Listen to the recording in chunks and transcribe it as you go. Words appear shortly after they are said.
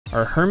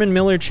Are Herman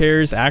Miller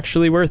chairs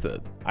actually worth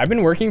it? I've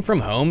been working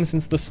from home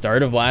since the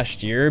start of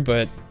last year,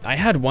 but I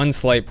had one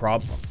slight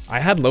problem.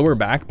 I had lower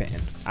back pain.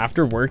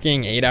 After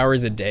working 8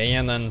 hours a day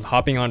and then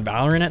hopping on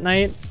VALORANT at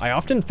night, I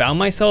often found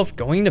myself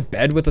going to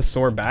bed with a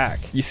sore back.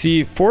 You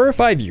see, 4 or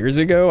 5 years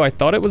ago, I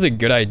thought it was a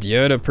good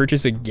idea to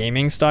purchase a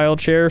gaming style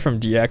chair from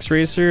DX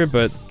Racer,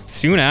 but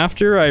soon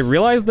after, I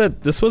realized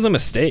that this was a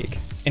mistake.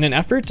 In an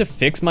effort to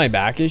fix my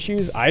back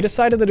issues, I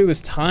decided that it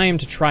was time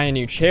to try a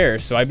new chair,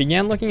 so I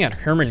began looking at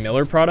Herman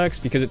Miller products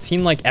because it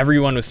seemed like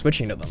everyone was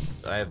switching to them.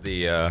 I have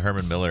the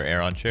Herman Miller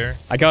Aeron chair.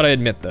 I gotta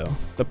admit though,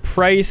 the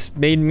price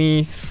made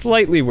me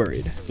slightly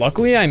worried.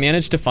 Luckily, I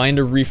managed to find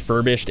a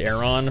refurbished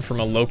Aeron from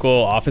a local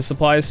office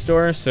supplies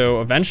store,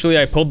 so eventually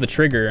I pulled the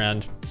trigger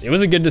and it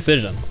was a good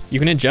decision. You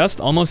can adjust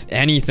almost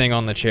anything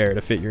on the chair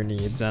to fit your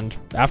needs, and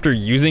after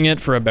using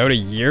it for about a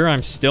year,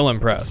 I'm still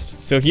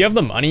impressed. So if you have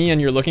the money and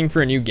you're looking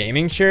for a new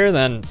gaming chair,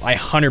 then I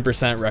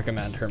 100%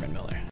 recommend Herman Miller.